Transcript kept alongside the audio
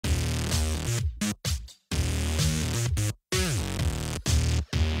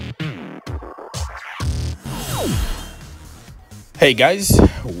Hey guys,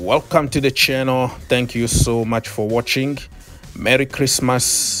 welcome to the channel. Thank you so much for watching. Merry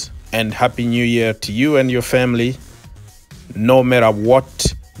Christmas and Happy New Year to you and your family. No matter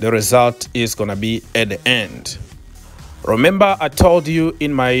what the result is gonna be at the end. Remember, I told you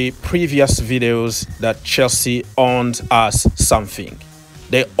in my previous videos that Chelsea owns us something.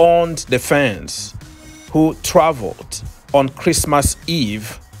 They owned the fans who traveled on Christmas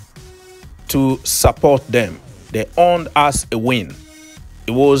Eve to support them. They owned us a win.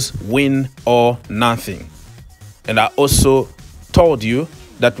 It was win or nothing. And I also told you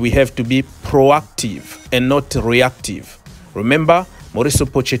that we have to be proactive and not reactive. Remember, Mauricio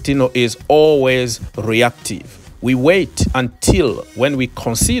Pochettino is always reactive. We wait until when we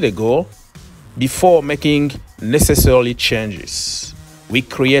concede a goal before making necessary changes. We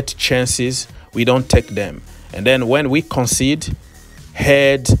create chances, we don't take them. And then when we concede,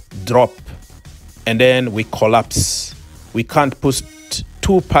 head drop. And then we collapse. We can't put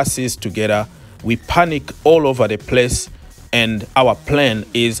two passes together. We panic all over the place and our plan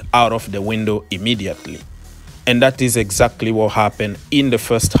is out of the window immediately. And that is exactly what happened in the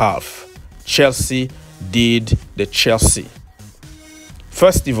first half. Chelsea did the Chelsea.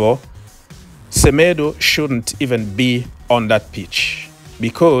 First of all, Semedo shouldn't even be on that pitch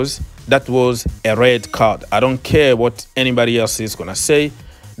because that was a red card. I don't care what anybody else is going to say.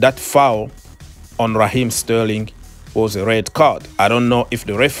 That foul on Raheem Sterling was a red card. I don't know if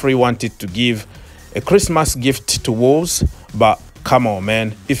the referee wanted to give a Christmas gift to Wolves, but come on,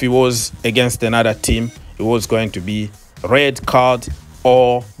 man. If it was against another team, it was going to be red card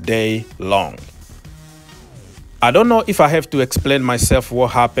all day long. I don't know if I have to explain myself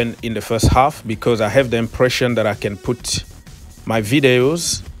what happened in the first half because I have the impression that I can put my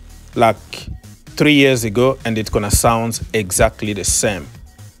videos like 3 years ago and it's gonna sound exactly the same.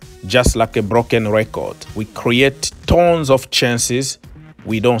 Just like a broken record. We create tons of chances,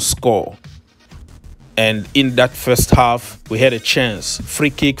 we don't score. And in that first half, we had a chance.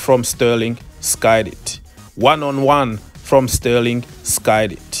 Free kick from Sterling, skied it. One-on-one from Sterling,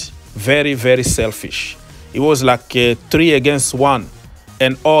 skied it. Very, very selfish. It was like a 3 against 1.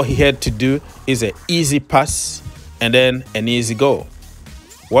 And all he had to do is an easy pass and then an easy goal.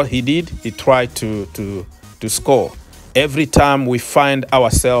 What he did, he tried to score. Every time we find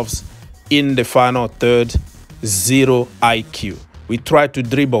ourselves in the final third, 0 IQ. We try to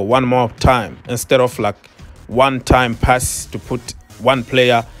dribble one more time instead of like one-time pass to put one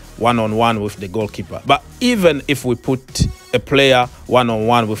player one-on-one with the goalkeeper. But even if we put a player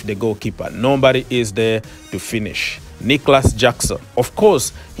one-on-one with the goalkeeper, nobody is there to finish. Nicholas Jackson, of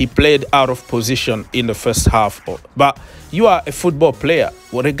course, he played out of position in the first half. But you are a football player.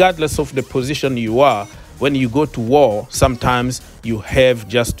 Regardless of the position you are, when you go to war, sometimes you have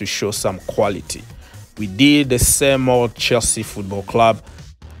just to show some quality. We did the same old Chelsea Football Club.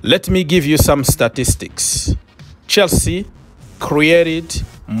 Let me give you some statistics. Chelsea created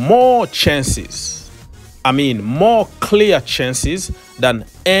more chances. I mean, more clear chances than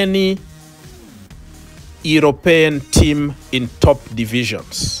any European team in top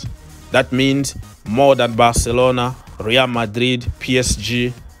divisions. That means more than Barcelona, Real Madrid,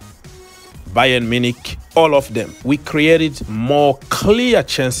 PSG, Bayern Munich, all of them. We created more clear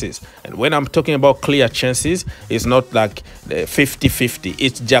chances. And when I'm talking about clear chances, it's not like 50-50.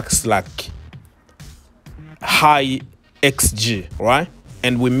 It's just like high XG, right?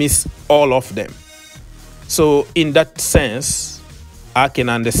 And we miss all of them. So in that sense, I can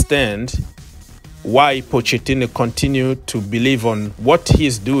understand why Pochettino continued to believe on what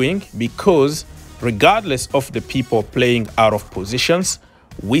he's doing, because regardless of the people playing out of positions,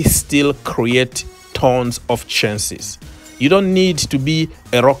 we still create tons of chances. You don't need to be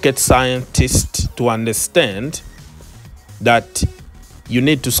a rocket scientist to understand that you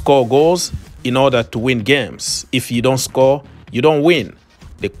need to score goals in order to win games. If you don't score, you don't win.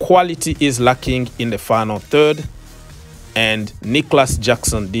 The quality is lacking in the final third, and Nicholas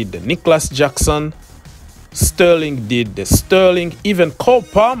Jackson did the Nicholas Jackson, Sterling did the Sterling, even Cole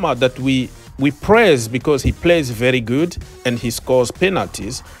Palmer that we praise because he plays very good and he scores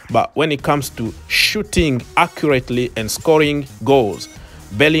penalties. But when it comes to shooting accurately and scoring goals,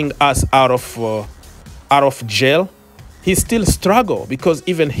 bailing us out of jail, he still struggles because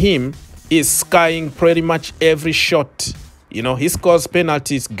even him is skying pretty much every shot. You know, he scores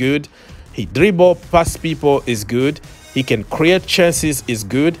penalties good. He dribble past people is good. He can create chances is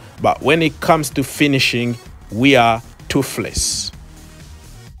good. But when it comes to finishing, we are toothless.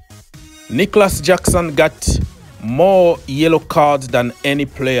 Nicholas Jackson got more yellow cards than any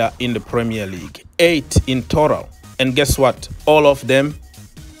player in the Premier League. 8 in total. And guess what? All of them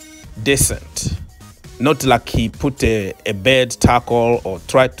decent. Not like he put a bad tackle or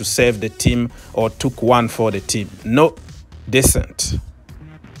tried to save the team or took one for the team. No, decent.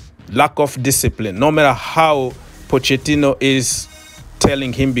 Lack of discipline. No matter how Pochettino is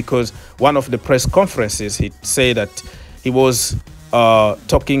telling him, because one of the press conferences he said that he was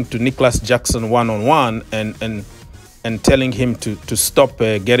talking to Nicholas Jackson one-on-one and telling him to stop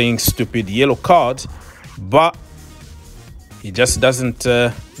getting stupid yellow cards, but he just doesn't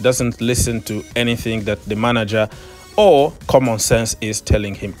listen to anything that the manager or common sense is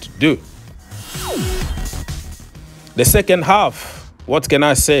telling him to do. The second half, what can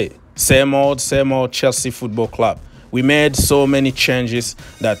I say? Same old Chelsea Football Club. We made so many changes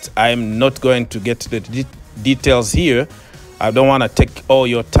that I'm not going to get to the details here. I don't want to take all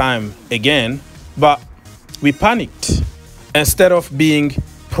your time again, but we panicked. Instead of being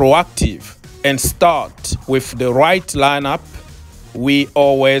proactive and start with the right lineup, we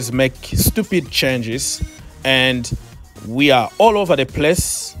always make stupid changes and we are all over the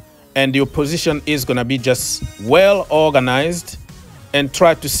place, and the opposition is going to be just well organized and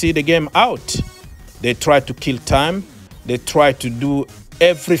try to see the game out. They try to kill time. They try to do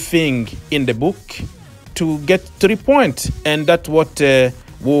everything in the book to get 3 points, and that's what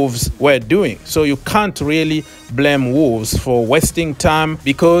Wolves were doing. So you can't really blame Wolves for wasting time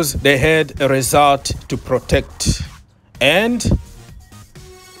because they had a result to protect. And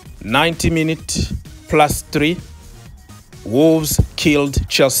 90 minutes plus 3, Wolves killed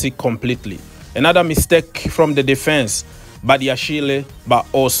Chelsea completely. Another mistake from the defense, Badiashile, but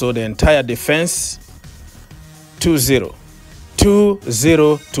also the entire defense. 2-0.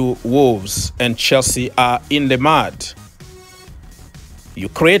 2-0 to Wolves, and Chelsea are in the mud. You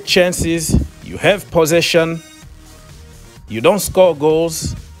create chances, you have possession, you don't score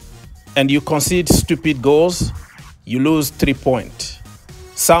goals, and you concede stupid goals, you lose 3 points.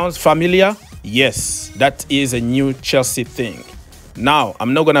 Sounds familiar? Yes, that is a new Chelsea thing. Now,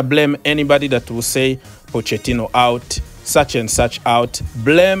 I'm not going to blame anybody that will say Pochettino out, such and such out.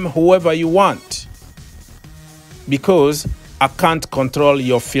 Blame whoever you want, because I can't control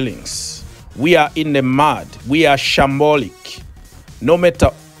your feelings. We are in the mud. We are shambolic. No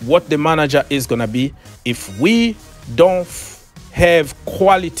matter what the manager is going to be, if we don't have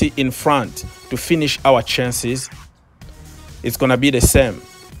quality in front to finish our chances, it's going to be the same.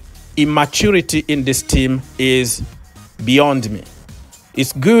 Immaturity in this team is beyond me.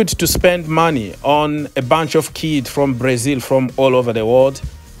 It's good to spend money on a bunch of kids from Brazil, from all over the world,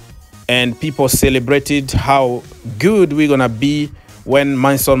 and people celebrated how good we're going to be when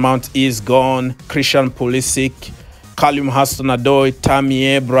Mason Mount is gone, Christian Pulisic, Callum Hudson-Odoi, Tammy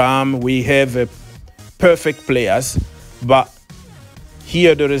Abraham. We have perfect players, but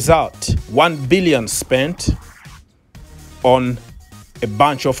here the result: 1 billion spent on a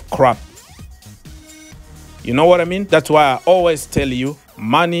bunch of crap. You know what I mean? That's why I always tell you,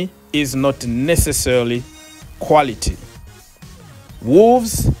 money is not necessarily quality.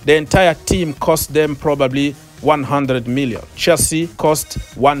 Wolves, the entire team cost them probably 100 million. Chelsea cost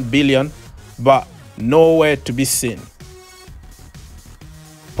 1 billion, but nowhere to be seen.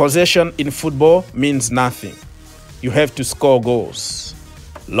 Possession in football means nothing. You have to score goals.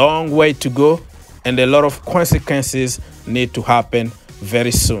 Long way to go, and a lot of consequences need to happen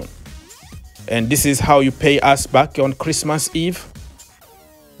very soon. And this is how you pay us back on Christmas Eve.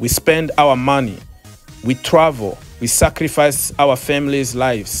 We spend our money, we travel, we sacrifice our families'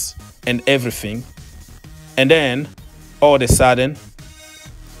 lives and everything. And then, all of a sudden,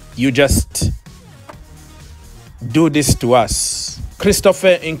 you just do this to us.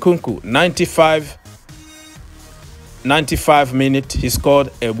 Christopher Nkunku, 95 minutes, he scored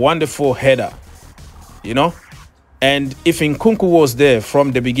a wonderful header, you know. And if Nkunku was there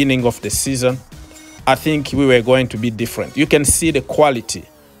from the beginning of the season, I think we were going to be different. You can see the quality.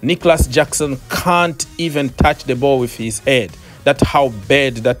 Nicholas Jackson can't even touch the ball with his head. That's how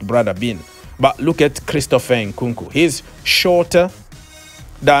bad that brother been. But look at Christopher Nkunku. He's shorter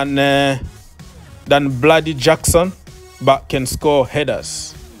than Bloody Jackson, but can score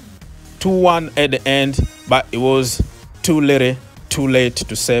headers. 2-1 at the end, but it was too late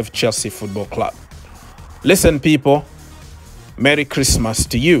to save Chelsea Football Club. Listen, people, Merry Christmas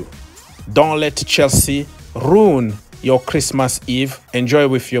to you. Don't let Chelsea ruin your Christmas Eve. Enjoy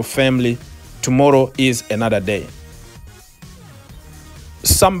with your family. Tomorrow is another day.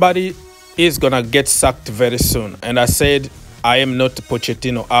 Somebody is going to get sacked very soon. And I said, I am not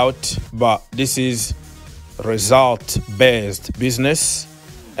Pochettino out, but this is result-based business.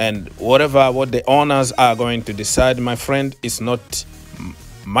 And what the owners are going to decide, my friend, is not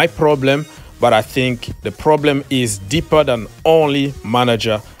my problem. But I think the problem is deeper than only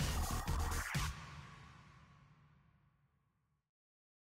manager